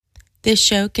This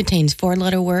show contains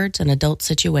 4-letter words and adult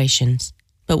situations.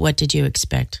 But what did you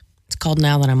expect? It's called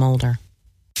Now That I'm Older.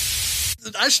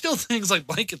 I steal things like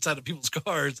blankets out of people's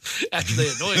cars after they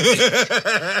annoy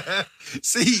me.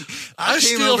 See, I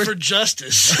steal for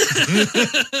justice.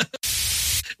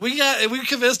 We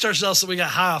convinced ourselves that we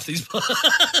got high off these.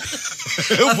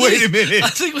 Wait a minute. I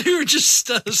think we were just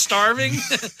starving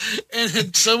and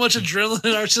had so much adrenaline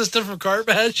in our system from cart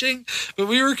bashing, but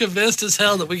we were convinced as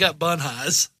hell that we got bun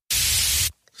highs.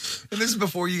 And this is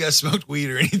before you guys smoked weed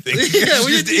or anything. Yeah,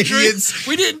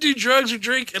 we didn't do drugs or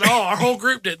drink at all. Our whole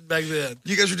group didn't back then.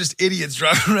 You guys were just idiots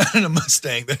driving around in a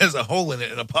Mustang that has a hole in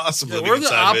it and a possum living we're the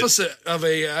inside opposite of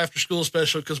a after-school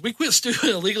special because we quit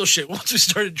doing illegal shit once we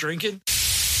started drinking.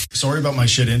 Sorry about my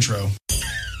shit intro.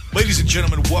 Ladies and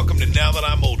gentlemen, welcome to Now That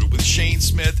I'm Older with Shane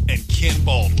Smith and Ken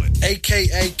Baldwin.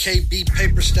 A.K.A. KB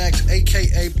Paper Stacks,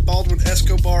 A.K.A. Baldwin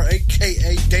Escobar,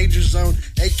 A.K.A. Danger Zone,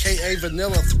 A.K.A.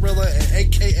 Vanilla Thriller, and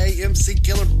A.K.A. MC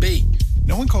Killer B.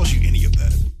 No one calls you any of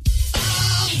that.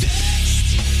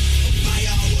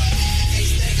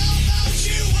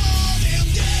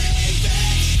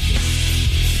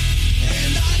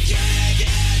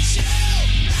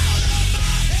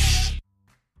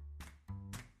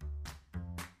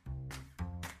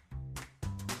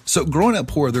 So growing up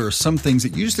poor, there are some things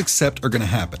that you just accept are going to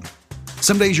happen.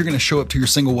 Some days you're going to show up to your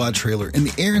single wide trailer and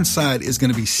the air inside is going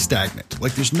to be stagnant,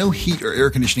 like there's no heat or air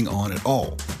conditioning on at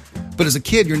all. But as a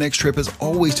kid, your next trip is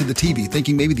always to the TV,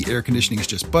 thinking maybe the air conditioning is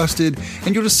just busted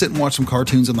and you'll just sit and watch some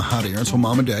cartoons in the hot air until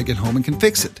mom and dad get home and can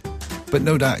fix it. But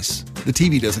no dice. The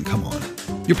TV doesn't come on.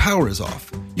 Your power is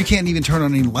off. You can't even turn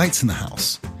on any lights in the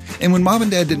house. And when mom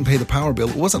and dad didn't pay the power bill,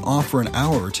 it wasn't off for an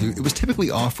hour or two. It was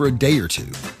typically off for a day or two.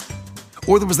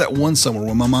 Or there was that one summer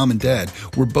when my mom and dad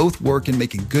were both working,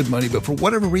 making good money, but for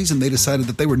whatever reason, they decided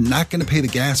that they were not going to pay the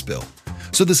gas bill.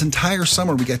 So this entire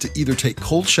summer, we got to either take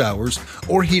cold showers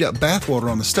or heat up bath water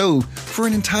on the stove for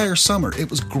an entire summer.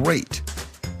 It was great.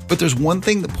 But there's one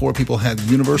thing that poor people have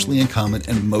universally in common,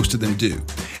 and most of them do.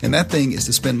 And that thing is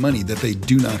to spend money that they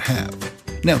do not have.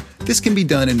 Now, this can be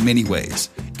done in many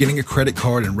ways. Getting a credit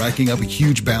card and racking up a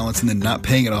huge balance and then not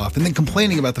paying it off and then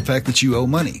complaining about the fact that you owe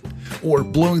money. Or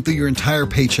blowing through your entire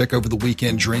paycheck over the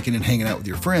weekend drinking and hanging out with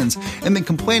your friends and then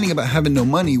complaining about having no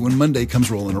money when Monday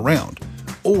comes rolling around.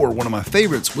 Or one of my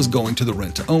favorites was going to the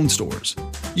rent-to-own stores.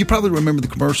 You probably remember the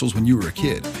commercials when you were a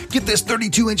kid. Get this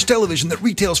 32-inch television that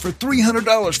retails for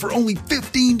 $300 for only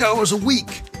 $15 a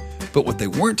week. But what they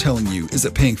weren't telling you is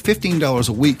that paying $15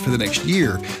 a week for the next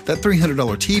year, that $300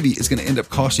 TV is going to end up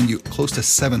costing you close to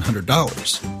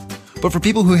 $700. But for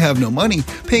people who have no money,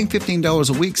 paying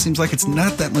 $15 a week seems like it's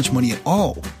not that much money at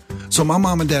all. So my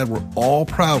mom and dad were all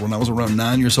proud when I was around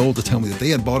 9 years old to tell me that they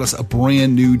had bought us a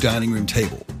brand new dining room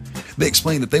table. They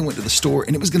explained that they went to the store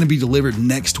and it was going to be delivered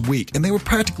next week, and they were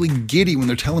practically giddy when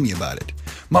they're telling me about it.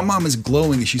 My mom is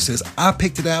glowing as she says, I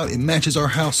picked it out, it matches our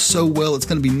house so well, it's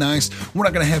going to be nice, we're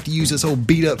not going to have to use this old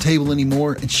beat up table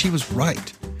anymore, and she was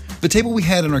right. The table we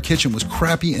had in our kitchen was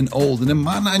crappy and old, and in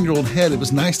my 9-year-old head it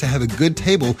was nice to have a good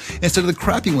table instead of the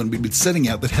crappy one we'd been sitting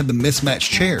out that had the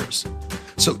mismatched chairs.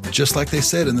 So just like they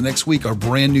said, in the next week our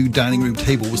brand new dining room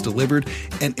table was delivered,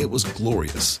 and it was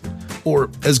glorious.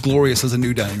 Or as glorious as a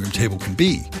new dining room table can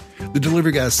be. The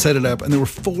delivery guys set it up and there were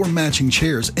 4 matching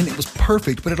chairs and it was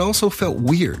perfect, but it also felt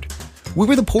weird. We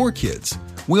were the poor kids.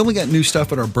 We only got new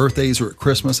stuff at our birthdays or at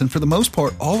Christmas, and for the most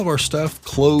part, all of our stuff,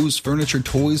 clothes, furniture,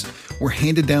 toys, were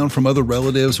handed down from other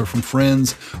relatives or from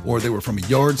friends, or they were from a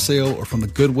yard sale or from the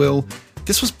Goodwill.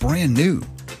 This was brand new.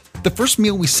 The first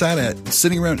meal we sat at,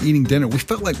 sitting around eating dinner, we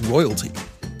felt like royalty.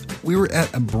 We were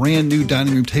at a brand new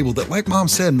dining room table that, like Mom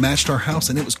said, matched our house,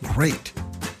 and it was great.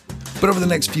 But over the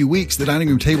next few weeks, the dining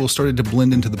room table started to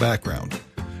blend into the background.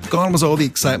 Gone was all the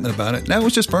excitement about it. Now it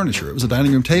was just furniture. It was a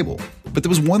dining room table. But there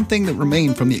was one thing that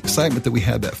remained from the excitement that we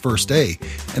had that first day,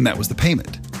 and that was the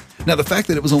payment. Now, the fact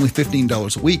that it was only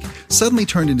 $15 a week suddenly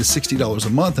turned into $60 a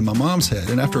month in my mom's head,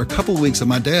 and after a couple of weeks of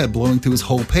my dad blowing through his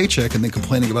whole paycheck and then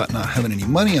complaining about not having any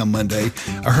money on Monday,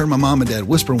 I heard my mom and dad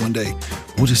whisper one day,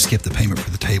 we'll just skip the payment for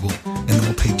the table, and then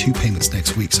we'll pay 2 payments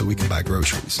next week so we can buy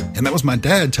groceries. And that was my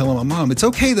dad telling my mom, it's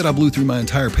okay that I blew through my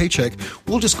entire paycheck,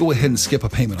 we'll just go ahead and skip a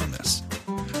payment on this.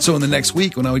 So in the next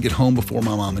week, when I would get home before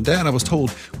my mom and dad, I was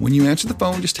told, when you answer the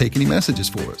phone, just take any messages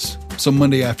for us. So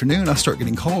Monday afternoon, I start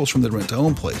getting calls from the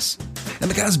rent-to-own place.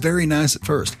 And the guy's very nice at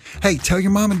first. Hey, tell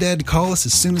your mom and dad to call us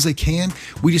as soon as they can.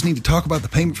 We just need to talk about the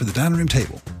payment for the dining room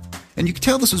table. And you could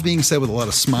tell this was being said with a lot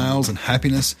of smiles and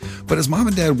happiness, but as mom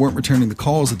and dad weren't returning the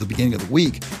calls at the beginning of the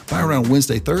week, by around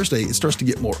Wednesday, Thursday, it starts to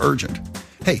get more urgent.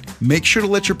 Hey, make sure to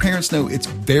let your parents know it's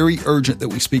very urgent that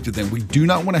we speak to them. We do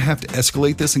not want to have to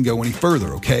escalate this and go any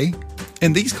further, okay?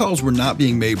 And these calls were not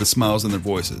being made with smiles in their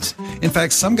voices. In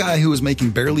fact, some guy who was making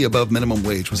barely above minimum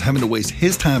wage was having to waste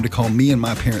his time to call me and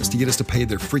my parents to get us to pay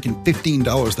their freaking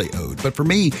 $15 they owed. But for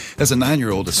me, as a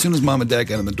 9-year-old, as soon as mom and dad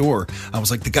got in the door, I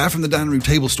was like, the guy from the dining room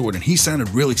table store, and he sounded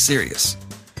really serious.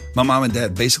 My mom and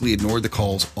dad basically ignored the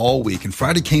calls all week, and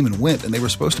Friday came and went, and they were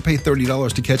supposed to pay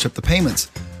 $30 to catch up the payments,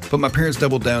 but my parents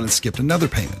doubled down and skipped another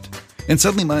payment. And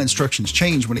suddenly my instructions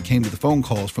changed when it came to the phone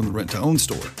calls from the rent-to-own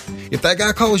store. If that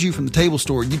guy calls you from the table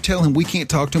store, you tell him we can't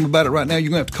talk to him about it right now, you're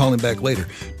going to have to call him back later.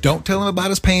 Don't tell him about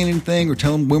us paying anything or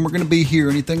tell him when we're going to be here or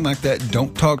anything like that.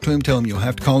 Don't talk to him, tell him you'll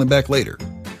have to call him back later.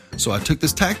 So I took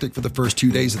this tactic for the first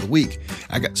 2 days of the week.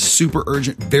 I got super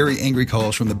urgent, very angry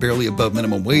calls from the barely above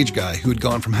minimum wage guy who had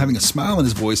gone from having a smile in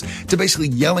his voice to basically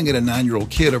yelling at a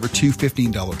 9-year-old kid over 2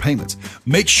 $15 payments.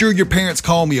 Make sure your parents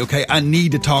call me, okay? I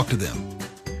need to talk to them.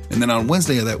 And then on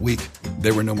Wednesday of that week,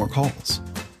 there were no more calls.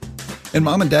 And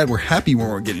mom and dad were happy we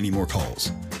weren't getting any more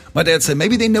calls. My dad said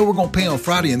maybe they know we're going to pay on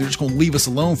Friday and they're just going to leave us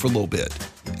alone for a little bit.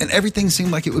 And everything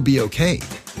seemed like it would be okay.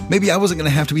 Maybe I wasn't going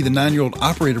to have to be the 9-year-old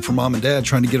operator for mom and dad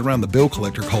trying to get around the bill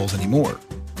collector calls anymore.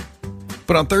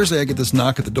 But on Thursday, I get this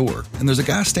knock at the door, and there's a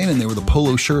guy standing there with a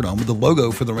polo shirt on with the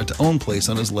logo for the rent-to-own place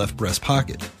on his left breast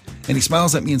pocket. And he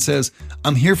smiles at me and says,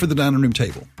 "I'm here for the dining room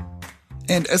table."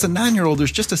 And as a 9-year-old,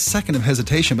 there's just a second of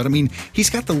hesitation, but I mean, he's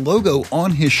got the logo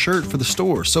on his shirt for the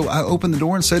store. So I opened the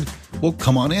door and said, "Well,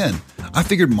 come on in." I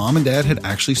figured mom and dad had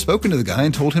actually spoken to the guy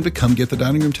and told him to come get the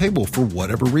dining room table for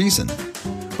whatever reason.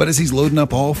 But as he's loading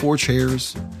up all 4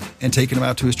 chairs and taking them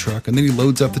out to his truck, and then he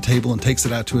loads up the table and takes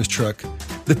it out to his truck,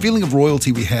 the feeling of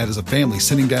royalty we had as a family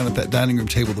sitting down at that dining room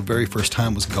table the very first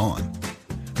time was gone.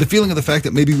 The feeling of the fact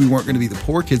that maybe we weren't going to be the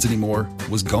poor kids anymore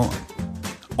was gone.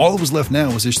 All that was left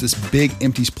now was just this big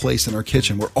empty place in our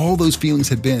kitchen where all those feelings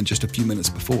had been just a few minutes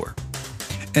before.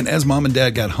 And as mom and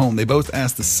dad got home, they both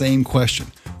asked the same question: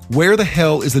 where the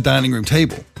hell is the dining room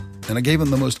table? And I gave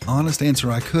them the most honest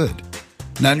answer I could.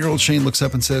 9-year-old Shane looks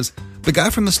up and says, "The guy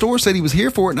from the store said he was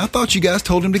here for it, and I thought you guys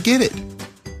told him to get it."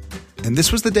 And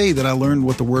this was the day that I learned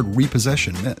what the word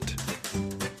repossession meant.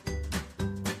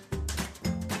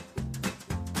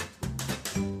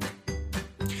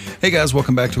 Hey guys,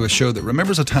 welcome back to a show that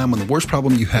remembers a time when the worst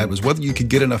problem you had was whether you could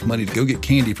get enough money to go get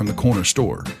candy from the corner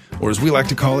store, or as we like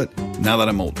to call it, Now That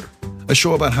I'm Older. A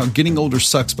show about how getting older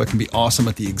sucks but can be awesome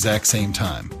at the exact same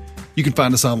time. You can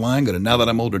find us online. Go to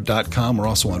nowthatimolder.com. We're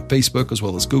also on Facebook as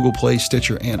well as Google Play,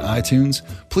 Stitcher, and iTunes.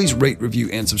 Please rate, review,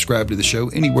 and subscribe to the show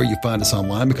anywhere you find us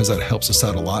online because that helps us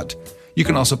out a lot. You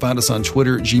can also find us on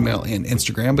Twitter, Gmail, and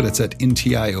Instagram, but it's at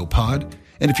NTIOPod.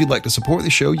 And if you'd like to support the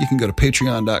show, you can go to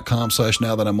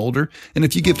patreon.com/nowthatimolder. And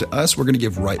if you give to us, we're going to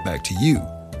give right back to you.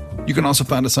 You can also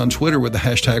find us on Twitter with the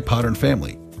hashtag Podern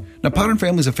Family. Now, Podern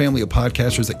Family is a family of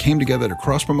podcasters that came together to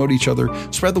cross-promote each other,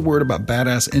 spread the word about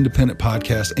badass independent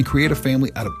podcasts, and create a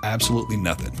family out of absolutely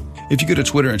nothing. If you go to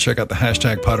Twitter and check out the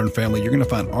hashtag Podern Family, you're going to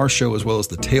find our show as well as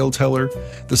the Tale Teller,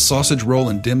 the Sausage Roll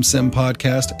and Dim Sim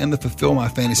podcast, and the Fulfill My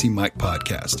Fantasy Mike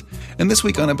podcast. And this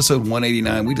week on episode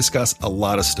 189, we discuss a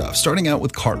lot of stuff, starting out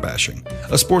with cart bashing,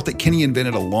 a sport that Kenny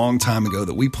invented a long time ago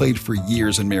that we played for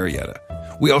years in Marietta.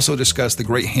 We also discuss the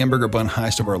great hamburger bun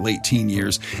heist of our late teen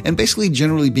years and basically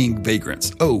generally being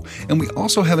vagrants. Oh, and we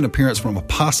also have an appearance from a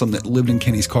possum that lived in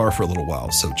Kenny's car for a little while,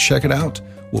 so check it out.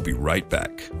 We'll be right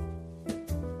back.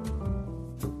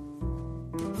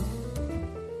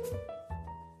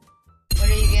 What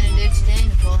are you gonna do today,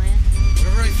 Napoleon?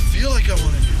 Whatever I feel like I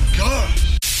want to do. Gosh.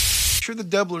 Sure, the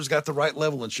doubler's got the right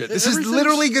level and shit. This is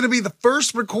literally going to be the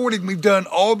first recording we've done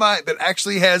all night that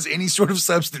actually has any sort of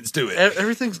substance to it.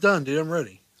 Everything's done, dude. I'm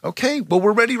ready. Okay, well,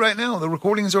 we're ready right now. The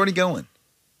recording is already going.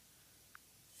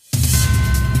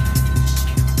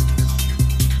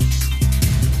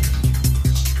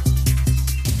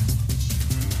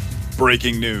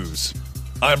 Breaking news.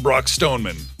 I'm Brock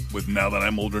Stoneman with Now That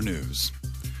I'm Older News.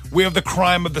 We have the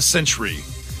crime of the century.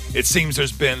 It seems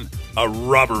there's been a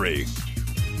robbery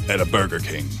at a Burger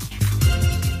King.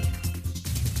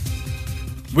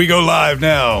 We go live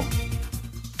now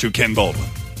to Ken Baldwin.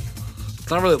 It's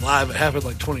not really live. It happened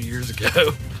like 20 years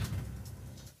ago.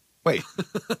 Wait.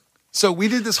 So we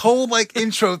did this whole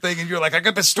intro thing, and you're like, I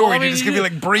got the story. Well, it's going to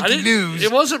be breaking news.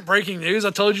 It wasn't breaking news. I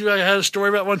told you I had a story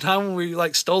about one time when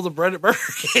we stole the bread at Burger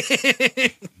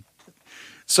King.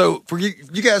 So for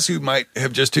you guys who might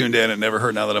have just tuned in and never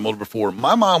heard Now That I'm Older before,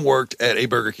 my mom worked at a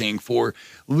Burger King for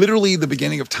literally the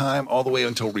beginning of time all the way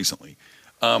until recently.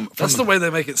 That's the way they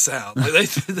make it sound. Like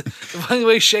the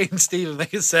way Shane and Steven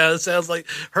make it sounds like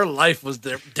her life was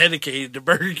dedicated to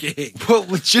Burger King. Well,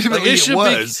 legitimately, it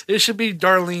was. It should be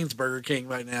Darlene's Burger King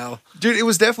right now. Dude, it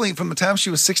was definitely from the time she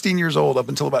was 16 years old up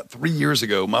until about 3 years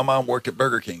ago. My mom worked at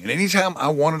Burger King, and anytime I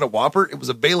wanted a Whopper, it was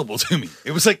available to me.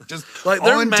 It was like just like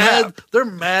on tap. They're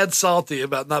mad salty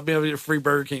about not being able to get free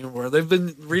Burger King anymore. They've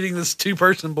been reading this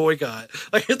 2-person boycott.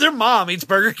 Like their mom eats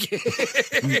Burger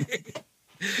King.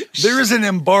 There is an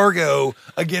embargo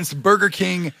against Burger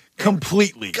King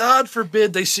completely. God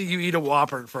forbid they see you eat a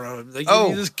Whopper in front of them. They give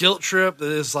you this guilt trip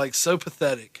that is like so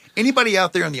pathetic. Anybody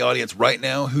out there in the audience right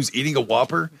now who's eating a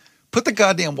Whopper, put the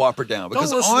goddamn Whopper down.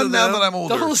 Because on Now That I'm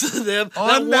Older, don't listen to them.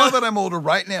 Now That I'm Older,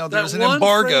 right now, there's an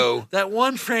embargo. That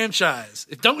one franchise.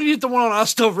 Don't you eat the one on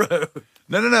Austell Road?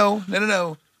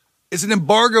 No. It's an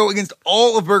embargo against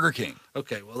all of Burger King.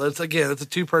 Okay, well, that's a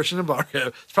 2-person embargo.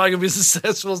 It's probably going to be as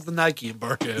successful as the Nike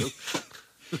embargo.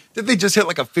 Did they just hit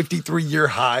like a 53-year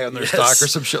high on their stock or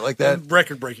some shit like that?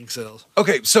 Record-breaking sales.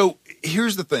 Okay, so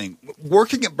here's the thing.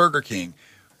 Working at Burger King,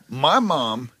 my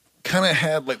mom kind of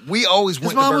had like we always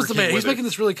went to Burger King. His mom was the man. He's making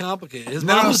this really complicated. His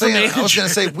mom was the manager. I was going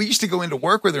to say we used to go into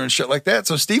work with her and shit like that.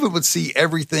 So Steven would see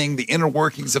everything, the inner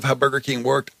workings of how Burger King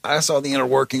worked. I saw the inner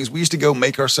workings. We used to go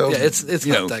make ourselves. Yeah, it's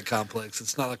not that complex.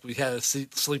 It's not like we had a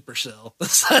sleeper cell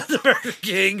inside the Burger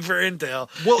King for Intel.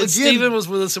 Well, again, Steven was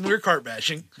with us and we were cart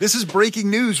bashing. This is breaking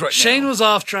news right now. Shane was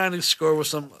off trying to score with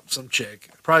some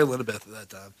chick, probably Elizabeth at that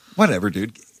time. Whatever,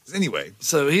 dude. Anyway,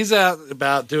 so he's out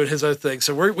about doing his own thing.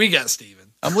 So we got Steven.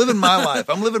 I'm living my life.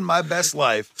 I'm living my best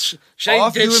life.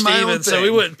 Shane ditched Steven, so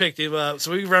we wouldn't pick him up.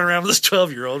 So we run around with this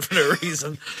 12-year-old for no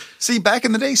reason. See, back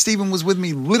in the day, Steven was with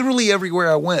me literally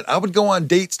everywhere I went. I would go on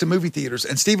dates to movie theaters,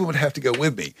 and Steven would have to go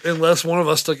with me. Unless one of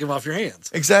us took him off your hands.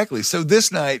 Exactly. So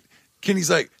this night, Kenny's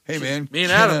like, hey, man. Me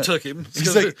and Adam took him.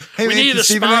 He's like, hey, we man, needed a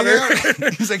spotter.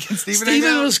 He's like, can Steven hang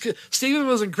out? Steven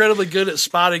was incredibly good at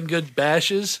spotting good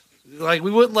bashes. Like,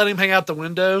 we wouldn't let him hang out the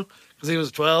window. Because he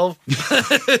was 12.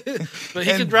 But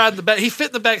he could ride in the back. He fit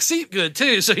in the back seat good,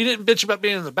 too, so he didn't bitch about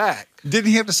being in the back.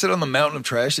 Didn't he have to sit on the mountain of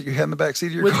trash that you had in the back seat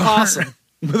of your car? With a possum.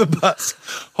 With a possum.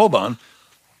 Hold on.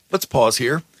 Let's pause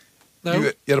here. No.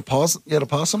 You had a possum? You had a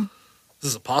possum? This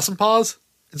is a possum pause?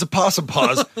 It's a possum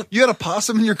pause. You had a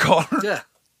possum in your car? Yeah.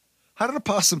 How did a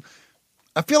possum...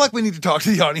 I feel like we need to talk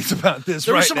to the audience about this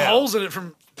there right now. There were some holes in it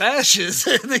from bashes,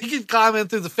 and he could climb in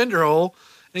through the fender hole.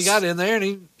 And he got in there, and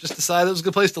he just decided it was a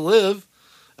good place to live.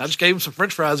 I just gave him some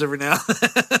French fries every now and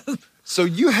then. So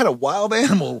you had a wild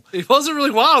animal. He wasn't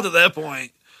really wild at that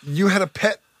point. You had a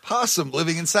pet possum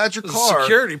living inside your car. A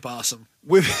security possum.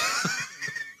 With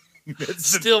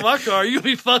steal my car, you'll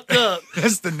be fucked up.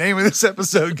 That's the name of this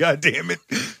episode, goddammit.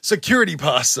 Security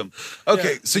possum.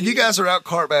 Okay, so you guys are out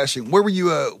car bashing. Where were you,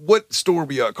 what store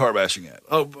were you out car bashing at?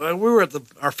 Oh, we were at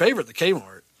our favorite, the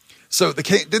Kmart. So did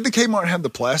the Kmart have the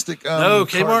plastic? No,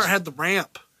 Kmart cars? had the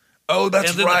ramp. Oh,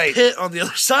 that's and then right. The pit on the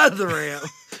other side of the ramp,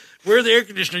 where the air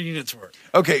conditioner units were.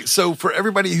 Okay, so for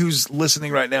everybody who's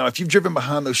listening right now, if you've driven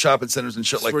behind those shopping centers and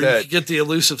shit like where that, you get the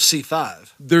elusive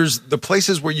C5. There's the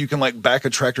places where you can like back a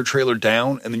tractor trailer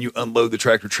down and then you unload the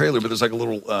tractor trailer. But there's like a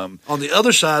little. On the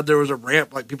other side, there was a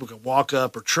ramp like people could walk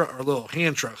up, or little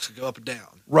hand trucks could go up and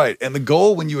down. Right, and the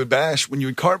goal when you would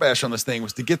car bash on this thing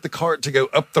was to get the cart to go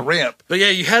up the ramp. But yeah,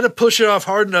 you had to push it off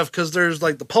hard enough because there's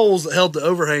like the poles that held the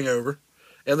overhang over,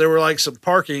 and there were like some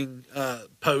parking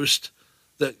posts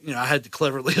that I had to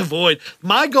cleverly avoid.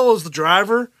 My goal as the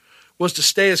driver was to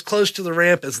stay as close to the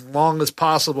ramp as long as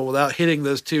possible without hitting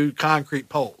those 2 concrete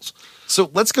poles.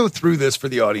 So let's go through this for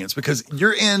the audience because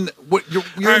you're in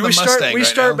you're in the Mustang. We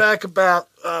start back about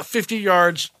 50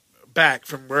 yards back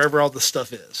from wherever all the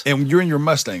stuff is. And you're in your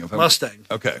Mustang. Mustang.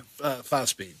 Okay.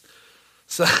 5-speed.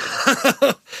 So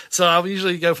I'll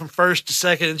usually go from first to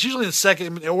second. It's usually the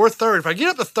second or third. If I get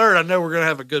up to third, I know we're going to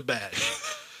have a good bash.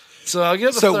 So I'll get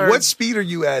up to third. So what speed are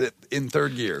you at in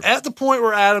third gear? At the point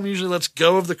where Adam usually lets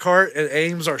go of the cart and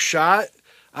aims our shot,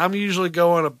 I'm usually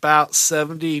going about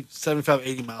 70, 75,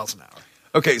 80 miles an hour.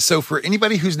 Okay, so for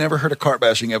anybody who's never heard a cart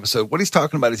bashing episode, what he's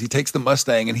talking about is he takes the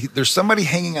Mustang and there's somebody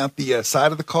hanging out the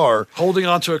side of the car. Holding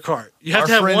onto a cart. You have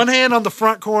to have one hand on the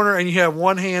front corner and you have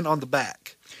one hand on the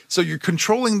back. So you're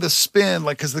controlling the spin,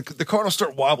 like, because the cart will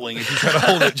start wobbling if you try to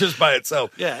hold it just by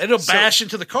itself. Yeah, it'll bash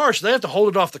into the car, so they have to hold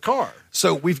it off the car.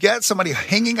 So we've got somebody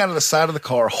hanging out of the side of the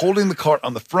car, holding the cart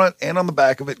on the front and on the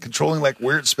back of it, controlling like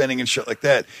where it's spinning and shit like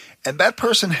that. And that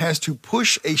person has to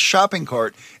push a shopping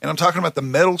cart, and I'm talking about the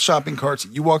metal shopping carts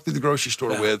that you walk through the grocery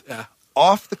store with,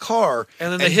 off the car.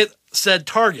 And then they hit said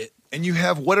target. And you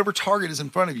have whatever target is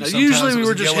in front of you. Now, usually we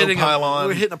were just hitting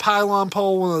a pylon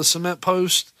pole with a cement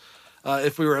post.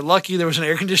 If we were lucky, there was an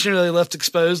air conditioner they left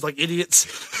exposed like idiots.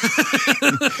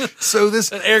 So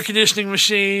this An air conditioning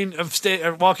machine,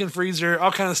 a walk-in freezer,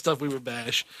 all kind of stuff we would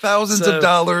bash. thousands of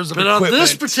dollars of But equipment. on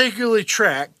this particular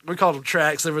track, we called them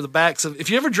tracks. They were the backs of.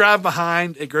 If you ever drive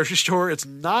behind a grocery store, it's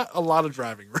not a lot of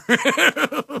driving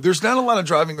room. There's not a lot of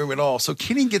driving room at all. So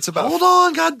Kenny gets about Hold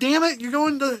on, God damn it! You're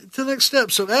going to the next step.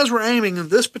 So as we're aiming in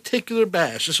this particular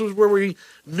bash, this was where we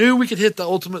knew we could hit the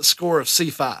ultimate score of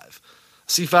C5.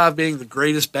 C5 being the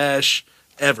greatest bash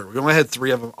ever. We only had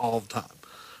 3 of them all the time.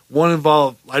 One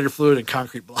involved lighter fluid and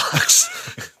concrete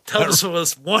blocks. Tubbs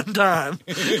was one time.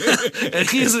 And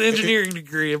he has an engineering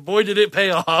degree, and boy, did it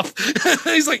pay off.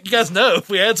 He's like, you guys know, if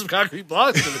we had some concrete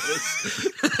blocks to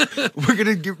this. we're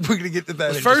gonna get to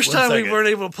that. The in first just one time we second. weren't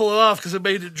able to pull it off because it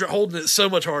made it holding it so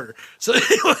much harder. So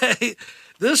anyway,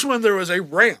 this one there was a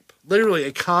ramp, literally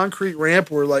a concrete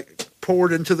ramp where like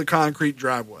poured into the concrete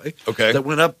driveway. Okay. That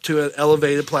went up to an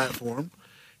elevated platform.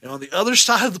 And on the other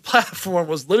side of the platform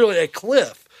was literally a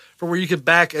cliff for where you could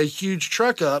back a huge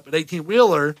truck up, an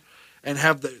 18-wheeler, and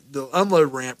have the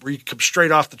unload ramp where you could come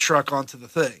straight off the truck onto the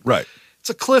thing. Right. It's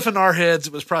a cliff in our heads.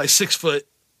 It was probably 6-foot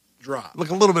drop.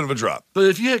 Like a little bit of a drop. But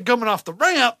if you had coming off the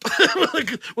ramp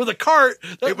with a cart,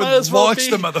 that It might would as well launch be,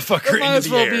 the motherfucker that might into as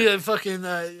the well air. be a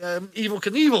fucking Evil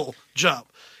Knievel jump.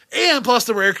 And plus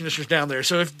there were air conditioners down there.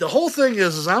 So if the whole thing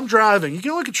is I'm driving, you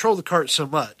can only control the cart so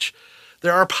much.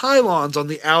 There are pylons on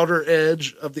the outer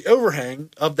edge of the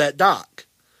overhang of that dock.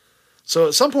 So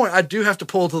at some point I do have to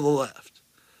pull to the left.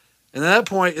 And at that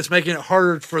point it's making it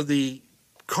harder for the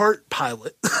cart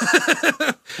pilot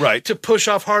Right. to push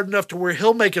off hard enough to where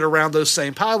he'll make it around those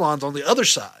same pylons on the other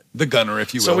side. The gunner,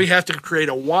 if you will. So we have to create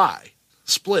a Y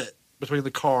split between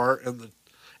the car and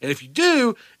if you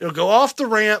do, it'll go off the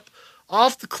ramp,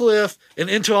 off the cliff, and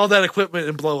into all that equipment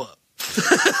and blow up.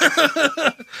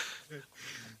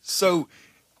 So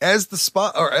as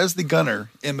the gunner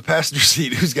in the passenger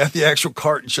seat who's got the actual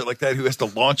cart and shit like that, who has to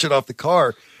launch it off the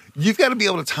car, you've got to be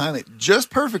able to time it just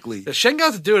perfectly. Yeah, Shane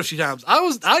got to do it a few times.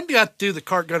 I got to do the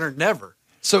cart gunner never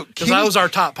So because I was our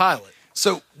top pilot,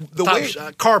 so the top way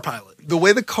car pilot. the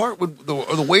way the cart would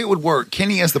or the way it would work,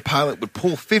 Kenny as the pilot would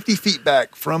pull 50 feet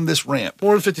back from this ramp.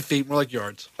 More than 50 feet, more like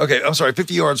yards. Okay, I'm sorry,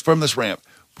 50 yards from this ramp.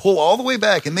 Pull all the way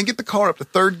back and then get the car up to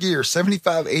third gear,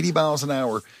 75, 80 miles an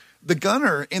hour. The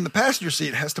gunner in the passenger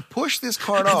seat has to push this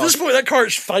cart At off. this point, that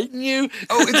cart's fighting you.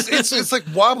 Oh, it's like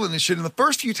wobbling and shit. And the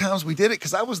first few times we did it,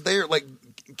 because I was there, like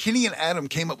Kenny and Adam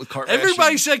came up with cart Everybody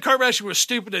bashing. said cart bashing was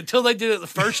stupid until they did it the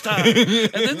first time. And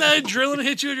then that adrenaline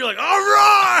hit you and you're like, all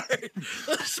right,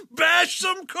 let's bash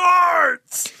some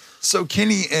carts. So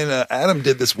Kenny and Adam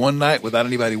did this one night without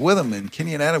anybody with them, and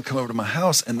Kenny and Adam come over to my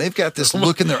house, and they've got this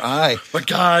look in their eye. My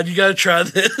God, you got to try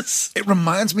this. It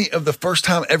reminds me of the first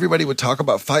time everybody would talk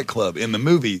about Fight Club in the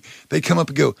movie. They'd come up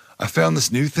and go, I found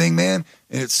this new thing, man,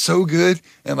 and it's so good,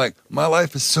 and like, my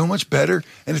life is so much better,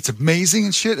 and it's amazing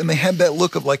and shit, and they had that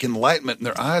look of like enlightenment in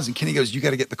their eyes, and Kenny goes, you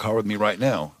got to get in the car with me right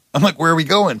now. I'm like, where are we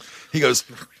going? He goes,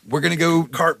 we're going to go.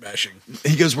 Cart bashing.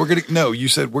 He goes, no, you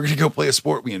said we're going to go play a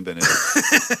sport we invented.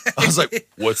 I was like,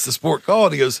 what's the sport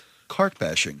called? He goes, cart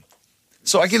bashing.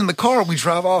 So I get in the car and we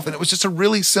drive off, and it was just a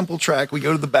really simple track. We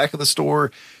go to the back of the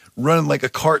store, run like a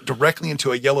cart directly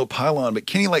into a yellow pylon, but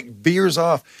Kenny like veers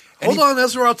off. Hold on,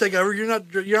 that's where I'll take over. You're not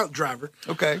the driver.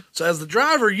 Okay. So as the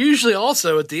driver, usually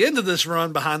also at the end of this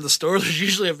run behind the store, there's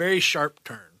usually a very sharp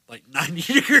turn, like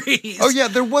 90 degrees. Oh yeah,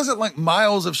 there wasn't like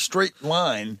miles of straight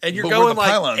line. And you're but where going the like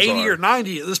pylons 80 are. or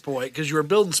 90 at this point because you were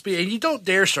building speed. And you don't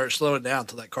dare start slowing down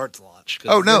until that cart's launched.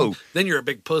 'cause Oh, no. Then you're a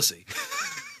big pussy.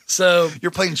 So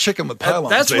You're playing chicken with pylons.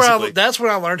 that's basically.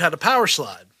 when I learned how to power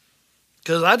slide.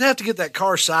 Because I'd have to get that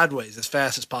car sideways as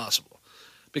fast as possible.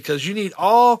 Because you need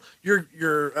all your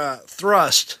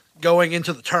thrust going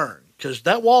into the turn. Because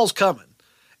that wall's coming.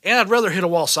 And I'd rather hit a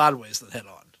wall sideways than head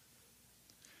on.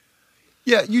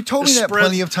 Yeah, you told me that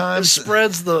plenty of times.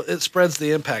 It spreads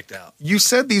the impact out. You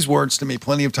said these words to me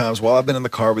plenty of times while I've been in the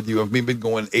car with you. I've been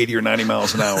going 80 or 90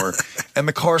 miles an hour, and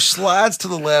the car slides to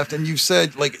the left, and you've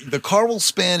said, like, the car will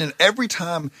spin, and every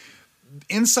time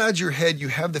inside your head you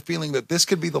have the feeling that this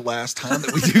could be the last time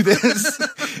that we do this,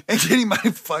 and Kenny might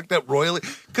have fucked up royally,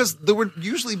 because there would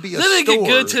usually be a Then it store. get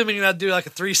good to me and I'd do like a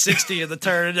 360 in the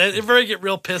turn, and it very get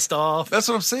real pissed off. That's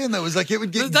what I'm saying, though, is like it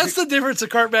would get... That's the difference of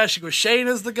kart bashing with Shane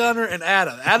as the gunner and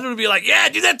Adam. Adam would be like, yeah,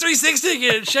 do that 360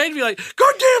 again. And Shane would be like,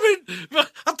 God damn it,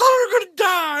 I thought we were going to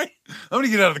die. I'm going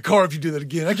to get out of the car if you do that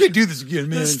again. I can't do this again,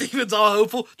 man. And Steven's all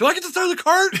hopeful. Do I get to throw the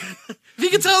cart? If he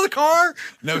gets out of the car?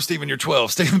 No, Steven, you're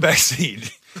 12. Stay in the back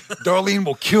seat. Darlene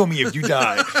will kill me if you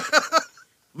die.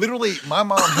 Literally, my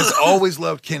mom has always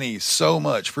loved Kenny so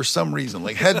much for some reason.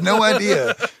 Like, had no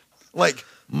idea. Like,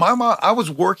 My mom, I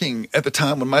was working at the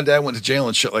time when my dad went to jail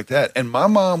and shit like that. And my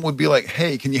mom would be like,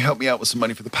 hey, can you help me out with some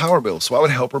money for the power bill? So I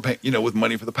would help her pay, with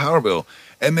money for the power bill.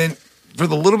 And then for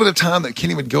the little bit of time that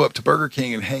Kenny would go up to Burger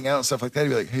King and hang out and stuff like that, he'd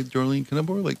be like, hey, Darlene, can I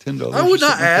borrow like $10? I would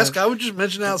not ask. I would just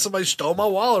mention how somebody stole my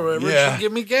wallet or whatever. Yeah. And she'd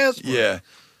give me gas money. Yeah.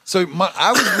 So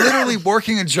I was literally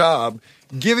working a job,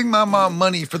 giving my mom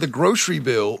money for the grocery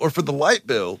bill or for the light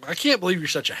bill. I can't believe you're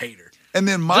such a hater. And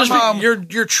then my mom... You're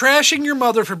trashing your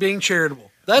mother for being charitable.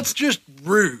 That's just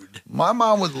rude. My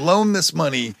mom would loan this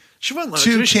money. She wasn't loaning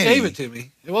it to me. She gave it to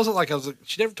me. It wasn't like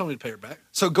she never told me to pay her back.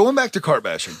 So going back to cart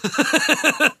bashing.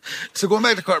 Just want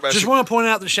to point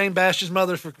out that Shane bashed his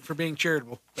mother for being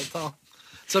charitable. That's all.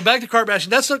 So back to cart bashing.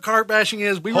 That's what cart bashing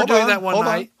is. We were doing that one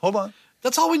night. Hold on.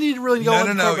 That's all we need to really go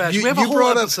on cart bashing. We have a whole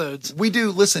episodes. We do.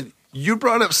 Listen, you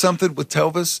brought up something with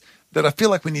Telvis that I feel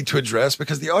like we need to address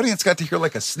because the audience got to hear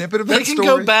like a snippet of that story. They can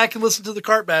go back and listen to the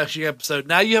cart bashing episode.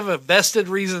 Now you have a vested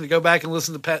reason to go back and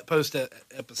listen to post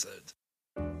episodes.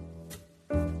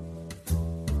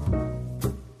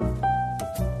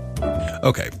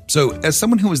 Okay, so as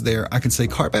someone who was there, I can say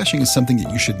cart bashing is something that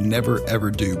you should never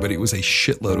ever do, but it was a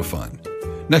shitload of fun.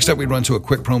 Next up, we run to a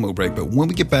quick promo break, but when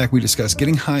we get back, we discuss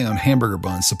getting high on hamburger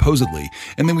buns, supposedly,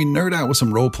 and then we nerd out with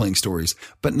some role-playing stories,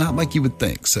 but not like you would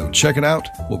think. So check it out.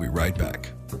 We'll be right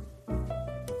back.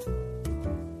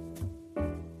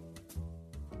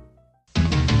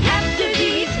 After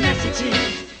these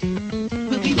messages,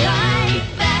 we'll be right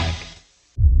back.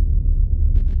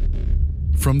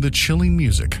 From the chilling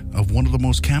music of one of the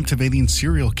most captivating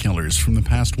serial killers from the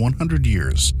past 100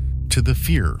 years to the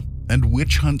fear and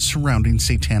witch hunt surrounding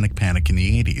Satanic Panic in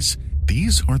the 80s,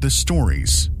 these are the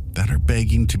stories that are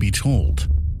begging to be told.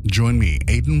 Join me,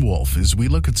 Aiden Wolf, as we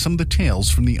look at some of the tales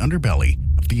from the underbelly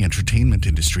of the entertainment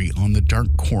industry on the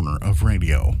Dark Corner of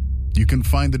Radio. You can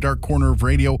find the Dark Corner of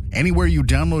Radio anywhere you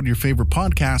download your favorite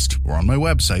podcast or on my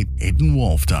website,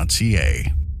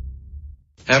 aidenwolf.ca.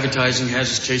 Advertising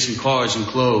has us chasing cars and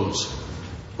clothes,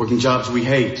 working jobs we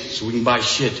hate so we can buy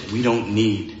shit we don't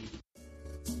need.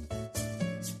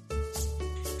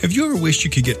 Have you ever wished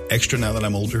you could get extra now that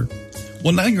I'm older?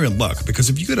 Well, now you're in luck, because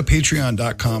if you go to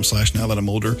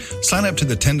patreon.com/nowthatimolder, sign up to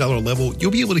the $10 level, you'll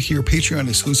be able to hear Patreon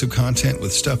exclusive content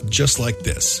with stuff just like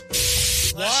this.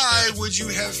 Why would you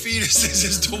have fetuses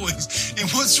as toys? In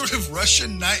what sort of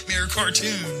Russian nightmare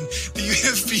cartoon do you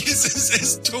have fetuses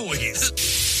as toys?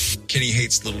 Kenny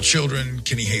hates little children.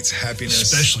 Kenny hates happiness.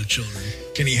 Especially children.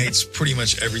 Kenny hates pretty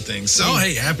much everything. So, I don't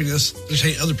hate happiness. I just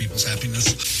hate other people's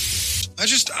happiness. I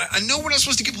know we're not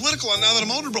supposed to get political on Now That I'm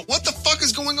Older, but what the fuck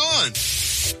is going on?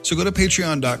 So go to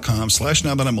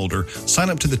patreon.com/nowthatimolder,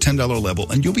 sign up to the $10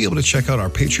 level, and you'll be able to check out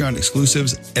our Patreon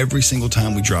exclusives every single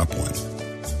time we drop one.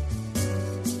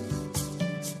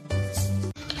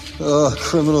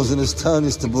 Criminals in this town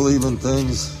used to believe in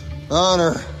things.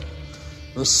 Honor.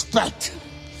 Respect.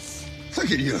 Look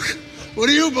at you. What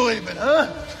do you believe in, huh?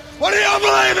 What do you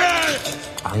believe in?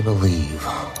 I believe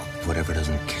whatever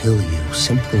doesn't kill you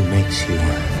simply makes you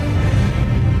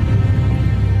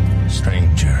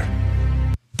stranger.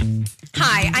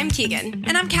 Hi, I'm Keegan.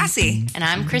 And I'm Cassie. And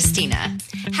I'm Christina.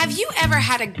 Have you ever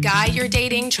had a guy you're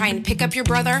dating try and pick up your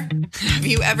brother? Have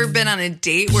you ever been on a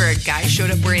date where a guy showed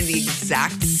up wearing the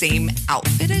exact same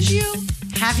outfit as you?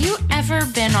 Have you ever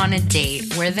been on a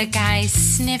date where the guy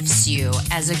sniffs you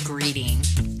as a greeting?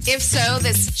 If so,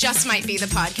 this just might be the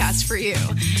podcast for you.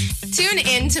 Tune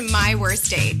in to My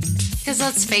Worst Date. Because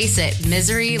let's face it,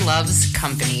 misery loves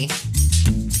company.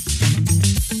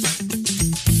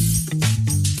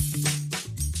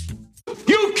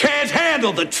 You can't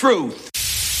handle the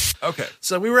truth. Okay.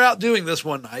 So we were out doing this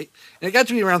one night, and it got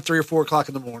to be around 3 or 4 o'clock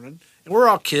in the morning, and we're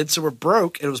all kids, so we're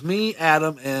broke, and it was me,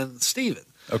 Adam, and Steven.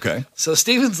 Okay. So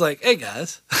Steven's like, hey,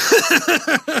 guys.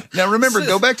 Now, remember,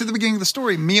 go back to the beginning of the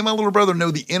story. Me and my little brother know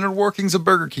the inner workings of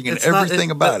Burger King and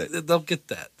everything about it. They'll get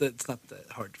that. It's not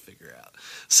that hard to figure out.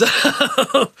 So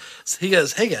he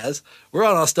goes, hey, guys, we're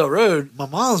on Austell Road. My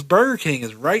mom's Burger King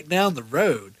is right down the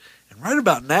road, and right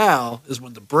about now is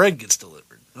when the bread gets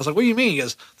delivered. I was like, what do you mean? He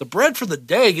goes, the bread for the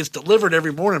day gets delivered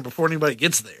every morning before anybody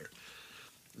gets there.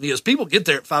 And he goes, people get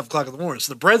there at 5 o'clock in the morning,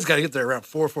 so the bread's got to get there around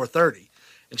 4:30.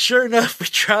 And sure enough, we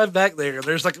drive back there, and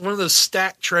there's like one of those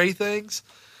stacked tray things,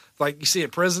 like you see in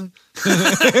prison,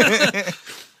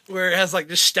 where it has like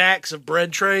just stacks of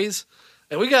bread trays.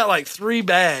 And we got like 3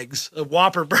 bags of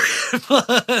Whopper burger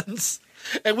buns.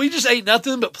 And we just ate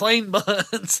nothing but plain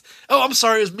buns. Oh, I'm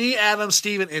sorry. It was me, Adam,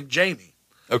 Steven, and Jamie.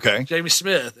 Okay. Jamie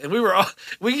Smith, and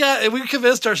we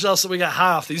convinced ourselves that we got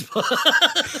high off these buns.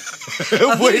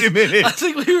 Wait a minute. I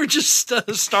think we were just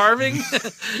starving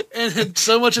and had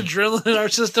so much adrenaline in our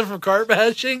system from cart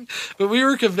bashing, but we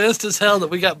were convinced as hell that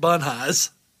we got bun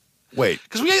highs. Wait.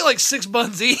 Because we ate like 6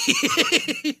 buns each.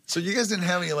 So you guys didn't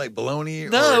have any like bologna?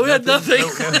 No, we had nothing.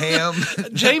 No ham?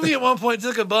 Jamie at one point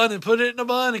took a bun and put it in a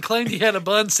bun and claimed he had a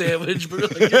bun sandwich. But we're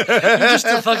like, you're just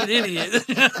a fucking idiot.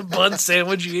 Bun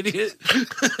sandwich, you idiot.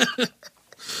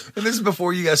 And this is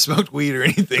before you guys smoked weed or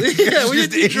anything. Yeah,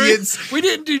 we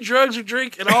didn't do drugs or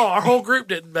drink at all. Our whole group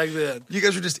didn't back then. You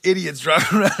guys were just idiots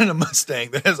driving around in a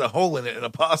Mustang that has a hole in it and a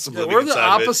possum. Yeah, we're the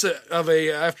opposite of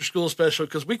a after school special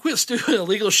because we quit doing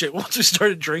illegal shit once we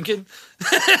started drinking.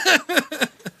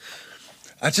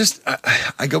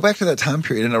 I go back to that time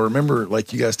period and I remember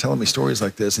like you guys telling me stories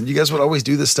like this, and you guys would always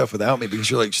do this stuff without me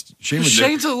because you're like,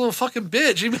 Shane's a little fucking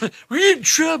bitch. We're in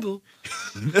trouble.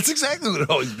 That's exactly what it would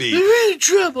always be. We're in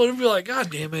trouble. And I'd be like, God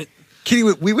damn it. Kenny,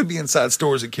 we would be inside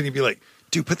stores and Kenny would be like,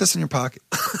 dude, put this in your pocket.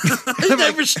 I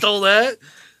never stole that.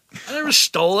 That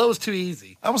was too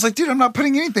easy. I was like, dude, I'm not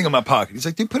putting anything in my pocket. He's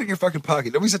like, dude, put it in your fucking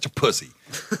pocket. Don't be such a pussy.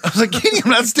 I was like, Kenny,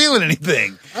 I'm not stealing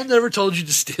anything. I've never told you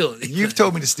to steal anything. You've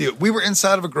told me to steal. We were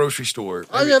inside of a grocery store.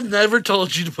 I have never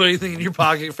told you to put anything in your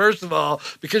pocket, first of all,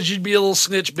 because you'd be a little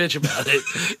snitch bitch about it.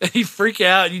 And you'd freak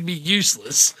out and you'd be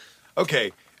useless.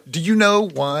 Okay. Do you know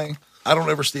why I don't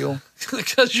ever steal?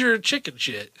 Because you're a chicken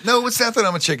shit. No, it's not that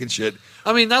I'm a chicken shit.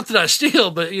 I mean, not that I steal,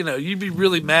 but, you'd be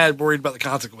really mad, worried about the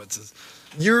consequences.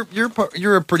 You're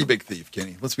a pretty big thief,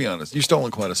 Kenny. Let's be honest. You've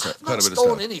stolen quite a bit of stuff. I've not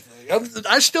stolen anything.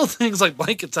 I steal things like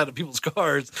blankets out of people's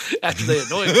cars after they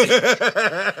annoy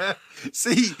me.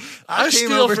 See, I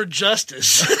steal for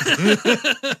justice.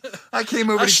 I came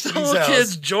over to stole a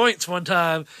kid's joints one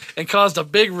time and caused a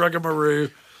big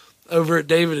rugamaroo over at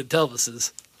David and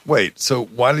Telvis's. Wait, so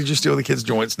why did you steal the kid's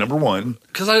joints? Number one.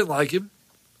 Because I didn't like him.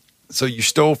 So you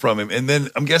stole from him, and then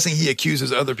I'm guessing he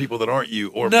accuses other people that aren't you.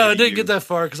 Or no, I didn't get that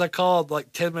far because I called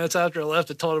like 10 minutes after I left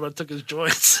and told him I took his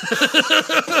joints.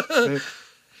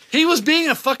 He was being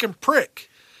a fucking prick.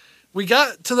 We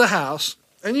got to the house,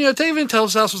 and David and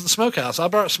Tel's house was the smokehouse. I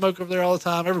brought smoke over there all the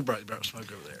time. Everybody brought smoke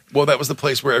over there. Well, that was the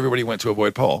place where everybody went to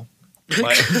avoid Paul,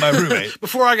 my roommate.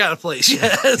 Before I got a place,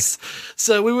 yes.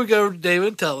 So we would go to David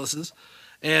and Telvis's,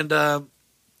 and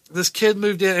this kid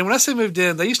moved in, and when I say moved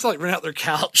in, they used to like rent out their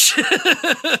couch.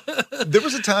 There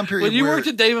was a time period when you worked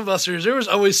at Dave & Buster's, there was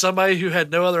always somebody who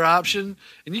had no other option,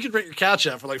 and you could rent your couch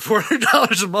out for like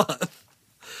 $400 a month.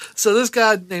 So this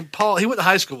guy named Paul, he went to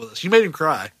high school with us. You made him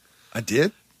cry. I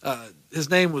did? His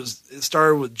name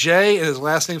started with J, and his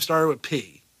last name started with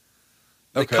P.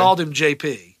 They called him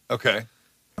JP. Okay.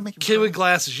 Kid with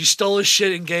glasses. You stole his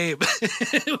shit in game.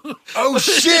 Oh,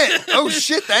 shit. Oh,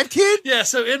 shit. That kid? Yeah,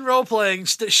 so in role-playing,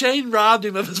 Shane robbed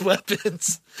him of his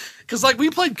weapons. Because, we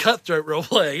played cutthroat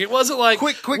role-playing. It wasn't like...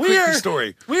 Quick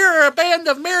story. We are a band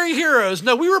of merry heroes.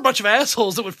 No, we were a bunch of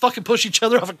assholes that would fucking push each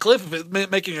other off a cliff if it meant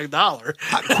making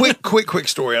 $1. Quick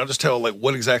story. I'll just tell,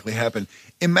 what exactly happened.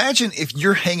 Imagine if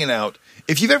you're hanging out...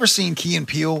 If you've ever seen Key and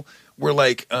Peele... Where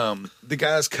the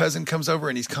guy's cousin comes over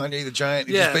and he's Kanye the Giant.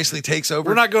 He just basically takes over.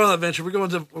 We're not going on that venture. We're going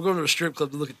to a strip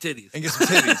club to look at titties and get some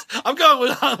titties. I'm going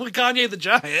with Kanye the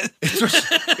Giant.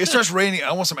 It starts raining.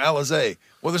 I want some Alizé.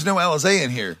 Well, there's no Alizé in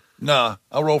here. Nah,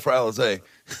 I'll roll for Alizé.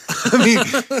 I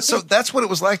mean, so that's what it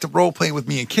was like to role play with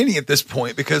me and Kenny at this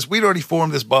point because we'd already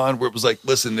formed this bond where it was like,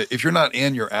 listen, if you're not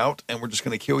in, you're out, and we're just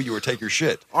going to kill you or take your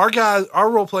shit. Our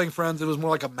role playing friends, it was more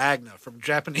like a Magna from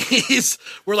Japanese.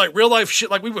 We're like real life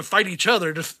shit. Like we would fight each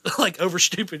other to over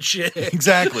stupid shit.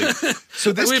 Exactly.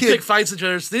 So this we pick fights with each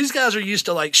other. So these guys are used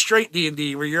to straight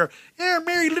D&D where you're a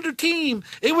merry little team.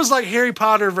 It was like Harry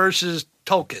Potter versus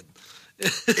Tolkien.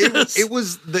 It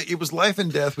was life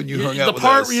and death when you hung out with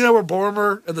us. The part where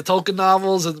Boromir and the Tolkien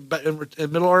novels in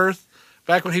Middle Earth,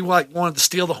 back when he wanted to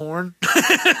steal the horn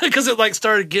because it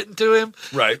started getting to him.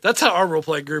 Right. That's how our role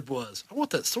playing group was. I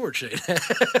want that sword Shane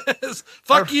has.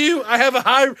 Fuck you. I have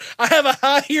a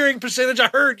high hearing percentage. I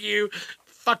heard you.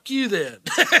 Fuck you then.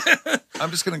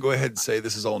 I'm just going to go ahead and say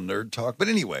this is all nerd talk. But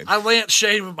anyway. I lance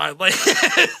Shane with my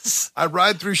lance. I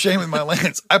ride through Shane with my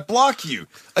lance. I block you.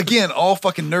 Again, all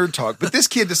fucking nerd talk. But this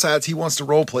kid decides he wants to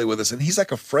role play with us. And he's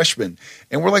like a freshman.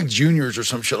 And we're like juniors or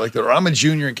some shit like that. Or I'm a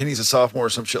junior and Kenny's a sophomore or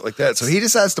some shit like that. So he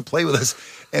decides to play with us.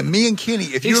 And me and Kenny,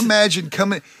 if you imagine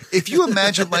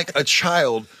like a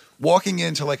child walking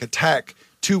in to attack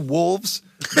two wolves,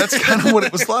 that's kind of what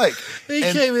it was like. He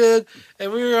came in,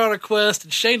 and we were on a quest,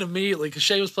 and Shane immediately, because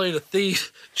Shane was playing a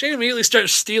thief, Shane immediately started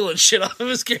stealing shit off of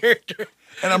his character.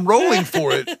 And I'm rolling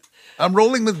for it. I'm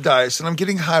rolling with dice, and I'm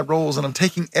getting high rolls, and I'm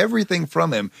taking everything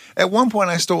from him. At one point,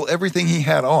 I stole everything he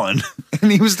had on,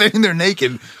 and he was standing there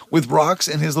naked with rocks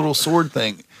and his little sword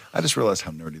thing. I just realized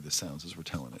how nerdy this sounds as we're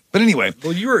telling it. But anyway.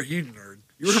 Well, you were a huge nerd.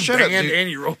 You were Shut up, banned dude. and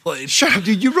you role played. Shut up,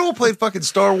 dude. You role-played fucking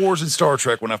Star Wars and Star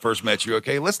Trek when I first met you,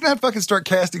 okay? Let's not fucking start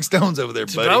casting stones over there,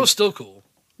 buddy. But I was still cool.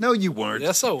 No, you weren't.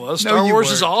 Yes, I was. No, Star you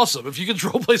Wars is weren't. awesome. If you could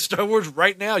role play Star Wars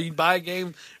right now, you'd buy a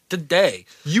game today.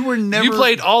 You were never... You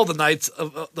played all the Knights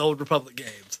of the Old Republic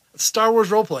games. Star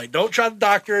Wars role playing. Don't try to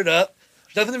doctor it up.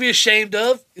 There's nothing to be ashamed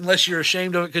of, unless you're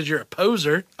ashamed of it because you're a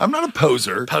poser. I'm not a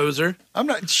poser. Poser. I'm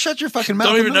not... Shut your fucking mouth.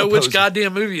 Don't even I'm not know a which poser.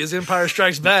 goddamn movie is Empire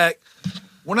Strikes Back.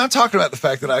 We're not talking about the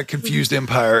fact that I confused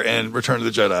Empire and Return of the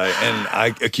Jedi, and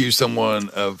I accused someone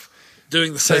of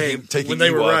doing the same taking when they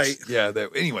were Ewoks. right. Yeah.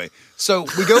 Anyway, so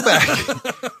we go back.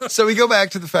 We go back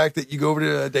to the fact that you go over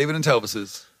to David and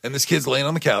Telvis's, and this kid's laying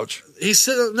on the couch. He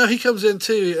comes in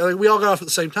too. Like, we all got off at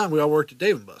the same time. We all worked at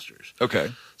Dave & Buster's.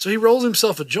 Okay. So he rolls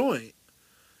himself a joint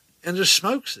and just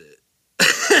smokes it.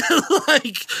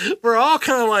 Like, we're all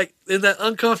kind of like in that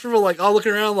uncomfortable, like all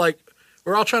looking around, like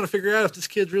we're all trying to figure out if this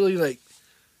kid's really like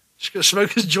just gonna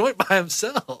smoke his joint by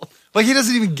himself. Like he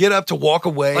doesn't even get up to walk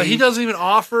away. Like he doesn't even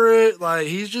offer it. Like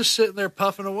he's just sitting there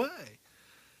puffing away.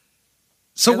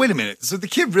 So wait a minute. So the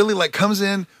kid really like comes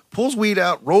in, pulls weed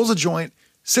out, rolls a joint,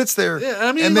 sits there. Yeah,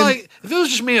 I mean, and then, like if it was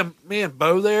just me and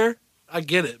Bo there, I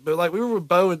get it. But like we were with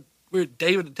Bo and we were at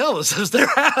David and Telvis. It was their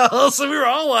house, so we were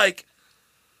all like.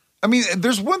 I mean,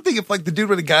 there's one thing if like the dude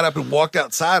would have got up and walked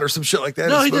outside or some shit like that.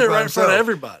 No, and he smoked did it by right in front of himself.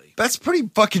 everybody. That's pretty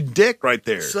fucking dick right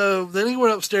there. So then he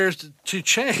went upstairs to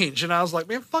change, and I was like,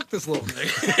 man, fuck this little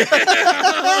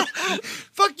nigga.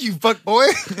 Fuck you, fuck boy.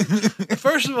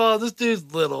 First of all, this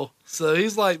dude's little, so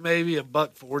he's like maybe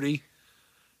 $140.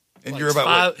 And Like you're about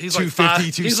five- what, he's like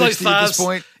 250, five- he's like 260 at this five-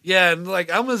 point? Yeah, and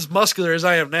like I'm as muscular as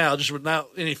I am now, just without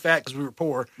any fat because we were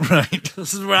poor. Right.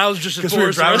 This is when I was just as 'Cause poor we were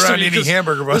as the driving rest of around you, eating 'cause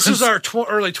hamburger buns. This was our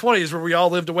early 20s where we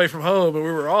all lived away from home and we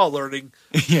were all learning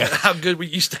how good we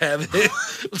used to have it.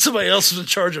 When somebody else was in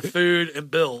charge of food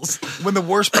and bills. When the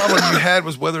worst problem you had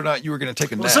was whether or not you were going to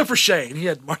take a Well, nap. except for Shane, he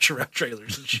had march around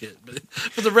trailers and shit. But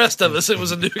for the rest of us, it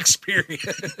was a new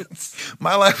experience.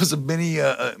 My life was a mini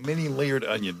layered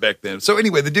onion back then. So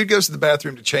anyway, the dude goes to the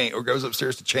bathroom to change, or goes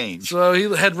upstairs to change. So he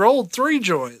had rolled 3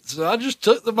 joints. So I just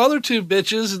took the other 2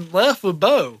 bitches and left with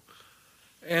Bo.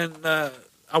 And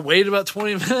I waited about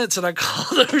 20 minutes and I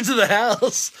called over to the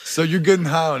house. So you're good and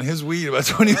high on his weed about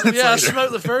 20 minutes Yeah, I later.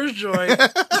 smoked the first joint.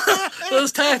 It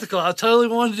was tactical. I totally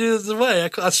wanted to do this the way.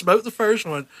 I smoked the first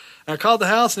one. And I called the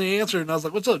house and he answered. And I was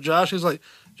like, what's up, Josh? He's like,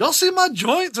 y'all see my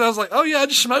joints? And I was like, oh, yeah, I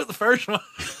just smoked the first one.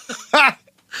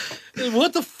 And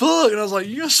what the fuck? And I was like,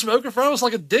 you're going to smoke in front of us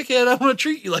like a dickhead? I'm going to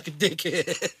treat you like a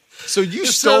dickhead. So you And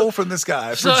stole from this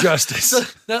guy for justice. So,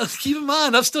 now, keep in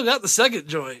mind, I've still got the second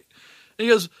joint. And he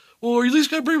goes, well, are you at least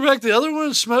going to bring back the other one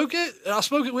and smoke it? And I'll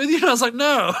smoke it with you? And I was like,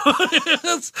 no.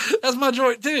 that's my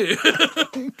joint, too.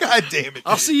 God damn it.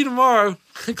 I'll see you tomorrow.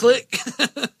 Click.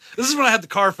 This is when I had the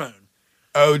car phone.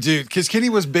 Oh, dude, because Kenny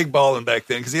was big balling back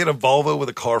then because he had a Volvo with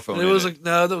a car phone And in it was it.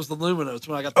 no, that was the Lumina. It's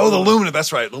when I got The Lumina.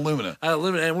 That's right, the Lumina. I had a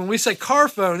Lumina. And when we say car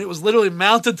phone, it was literally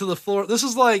mounted to the floor. This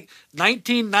is like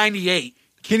 1998.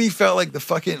 Kenny felt like the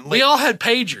fucking... We all had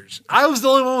pagers. I was the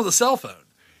only one with a cell phone.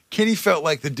 Kenny felt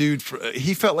like the dude.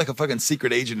 He felt like a fucking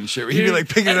secret agent and shit. He'd be Dude, like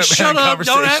picking it up, shut having up!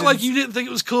 conversations. Don't act like you didn't think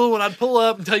it was cool when I'd pull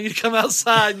up and tell you to come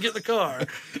outside and get in the car.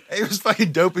 It was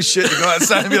fucking dope as shit to go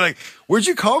outside and be like, "Where'd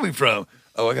you call me from?"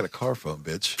 Oh, I got a car phone,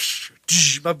 bitch.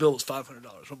 My bill was $500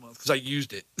 a month because I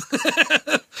used it.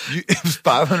 It was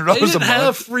 $500 They a didn't month.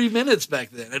 have free minutes back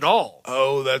then at all.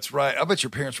 Oh, that's right. I bet your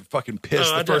parents were fucking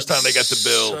pissed Oh, I the first got time they got the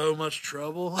bill. So much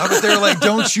trouble. I bet they were like,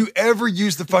 "Don't you ever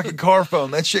use the fucking car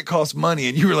phone? That shit costs money."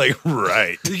 And you were like,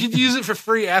 "Right." You could use it for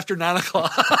free after 9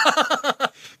 o'clock.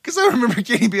 Because I remember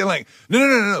Kenny being like,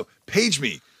 "No, page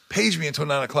me until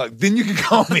 9 o'clock. Then you can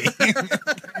call me."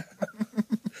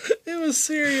 It was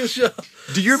serious, yo.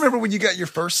 Do you remember when you got your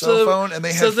first cell phone and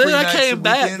they had So free then I nights came and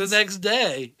back weekends? the next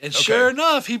day, and Okay. sure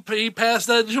enough, he passed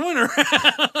that joint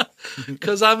around.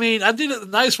 Because I mean, I did it the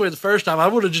nice way the first time. I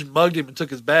would have just mugged him and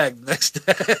took his bag the next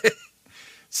day.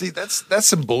 See, that's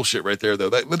some bullshit right there, though.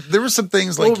 There were some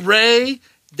things like Well, Ray,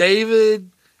 David,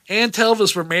 and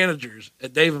Telvis were managers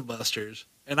at Dave & Buster's,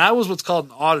 and I was what's called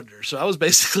an auditor. So I was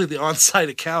basically the on-site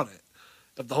accountant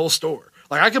of the whole store.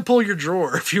 Like I could pull your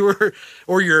drawer if you were,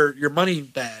 or your money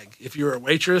bag if you were a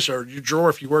waitress, or your drawer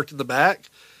if you worked in the back,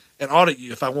 and audit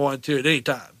you if I wanted to at any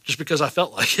time, just because I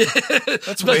felt like it.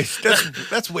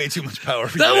 That's way too much power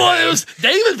for that you. one, it was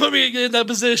David put me in that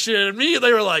position, and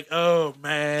they were like, "Oh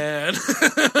man!"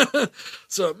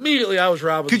 So immediately I was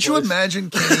robbing. Could you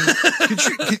imagine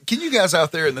Kenny? Can you guys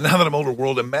out there in the Now That I'm Older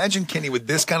world imagine Kenny with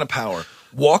this kind of power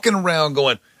walking around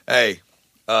going, "Hey,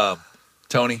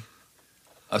 Tony,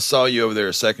 I saw you over there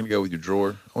a second ago with your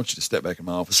drawer. I want you to step back in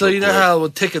my office." So you know how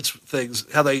with tickets things,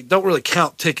 how they don't really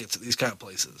count tickets at these kind of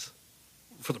places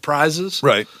for the prizes,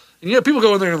 right? And you know, people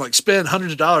go in there and like spend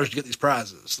hundreds of dollars to get these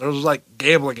prizes. There's like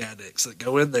gambling addicts that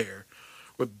go in there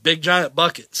with big giant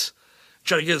buckets,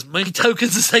 try to get as many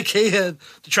tokens as they can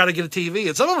to try to get a TV.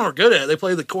 And some of them are good at it. They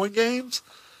play the coin games.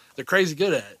 They're crazy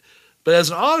good at it. But as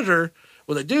an auditor,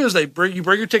 what they do is they bring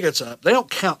your tickets up. They don't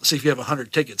count to see if you have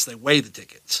 100 tickets. They weigh the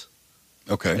tickets.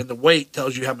 Okay. And the weight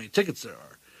tells you how many tickets there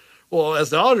are. Well, as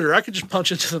the auditor, I could just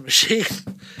punch into the machine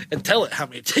and tell it how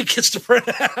many tickets to print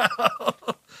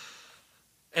out.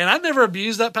 And I never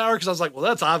abused that power because I was like, well,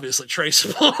 that's obviously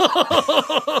traceable.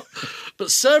 But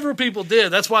several people did.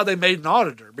 That's why they made an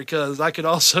auditor, because I could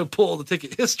also pull the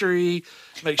ticket history,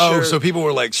 make sure. Oh, so people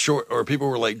were like short, or people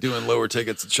were like doing lower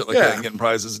tickets and shit like that and getting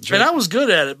prizes and shit. And I was good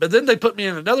at it, but then they put me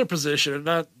in another position, and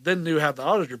I then knew how the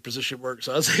auditor position worked,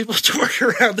 so I was able to work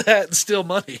around that and steal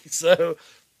money. So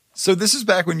this is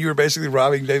back when you were basically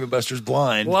robbing Dave & Buster's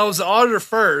blind. Well, I was the auditor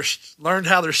first, learned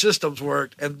how their systems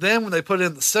worked, and then when they put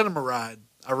in the cinema ride,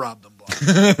 I robbed them blind.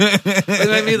 They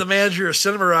made me the manager of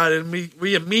cinema ride, and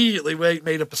we immediately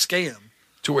made up a scam.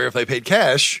 To where if they paid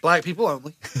cash. Black people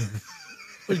only.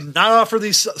 We do not offer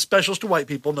these specials to white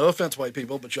people. No offense, white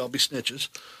people, but y'all be snitches.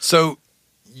 So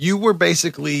you were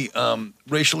basically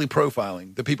racially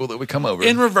profiling the people that would come over.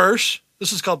 In reverse.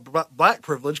 This is called black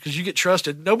privilege because you get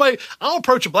trusted. I'll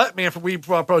approach a black man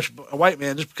before I approach a white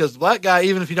man, just because the black guy,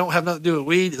 even if you don't have nothing to do with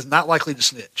weed, is not likely to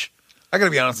snitch. I got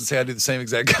to be honest and say I do the same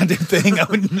exact goddamn thing.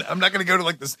 I'm not going to go to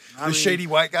like this shady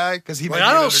white guy because he.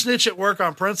 I don't snitch at work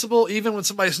on principle, even when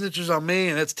somebody snitches on me,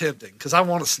 and it's tempting because I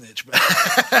want to snitch. But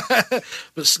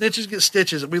snitches get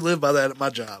stitches, and we live by that at my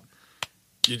job.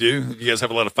 You do? You guys have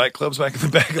a lot of fight clubs back in the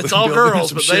back of the It's all building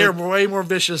girls, but they are way more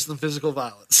vicious than physical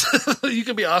violence. You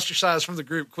can be ostracized from the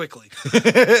group quickly.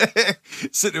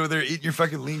 Sitting over there eating your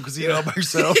fucking lean cuisine all by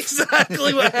yourself.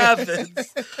 Exactly what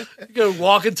happens. You go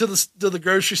walking to the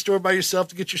grocery store by yourself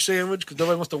to get your sandwich because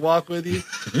nobody wants to walk with you.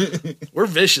 We're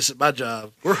vicious at my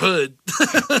job. We're hood.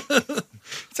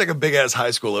 It's like a big-ass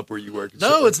high school up where you work.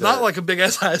 No, it's not like a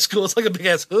big-ass high school. It's like a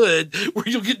big-ass hood where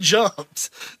you'll get jumped.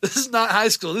 This is not high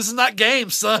school. This is not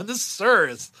games, son. This is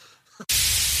service.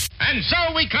 And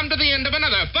so we come to the end of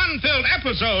another fun-filled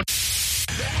episode.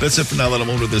 That's it for Now That I'm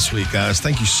Older this week, guys.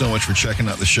 Thank you so much for checking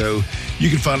out the show. You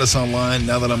can find us online,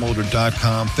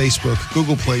 nowthatimolder.com, Facebook,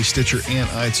 Google Play, Stitcher, and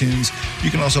iTunes. You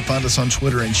can also find us on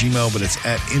Twitter and Gmail, but it's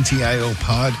at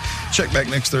NTIOPod. Check back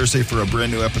next Thursday for a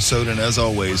brand new episode. And as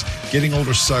always, getting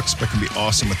older sucks, but can be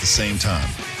awesome at the same time.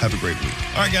 Have a great week.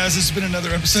 All right, guys, this has been another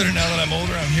episode of Now That I'm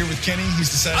Older. I'm here with Kenny. He's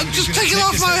decided I'm just taking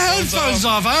off my headphones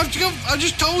off. I have to go. I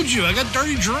just told you. I got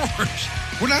dirty drawers.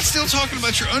 We're not still talking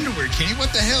about your underwear, Kenny.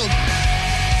 What the hell?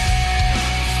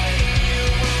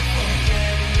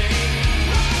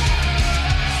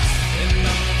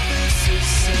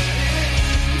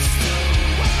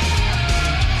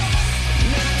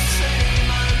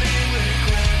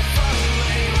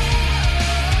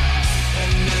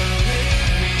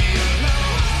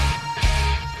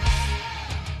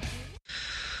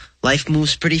 Life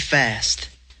moves pretty fast.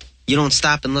 You don't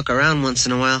stop and look around once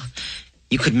in a while,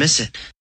 you could miss it.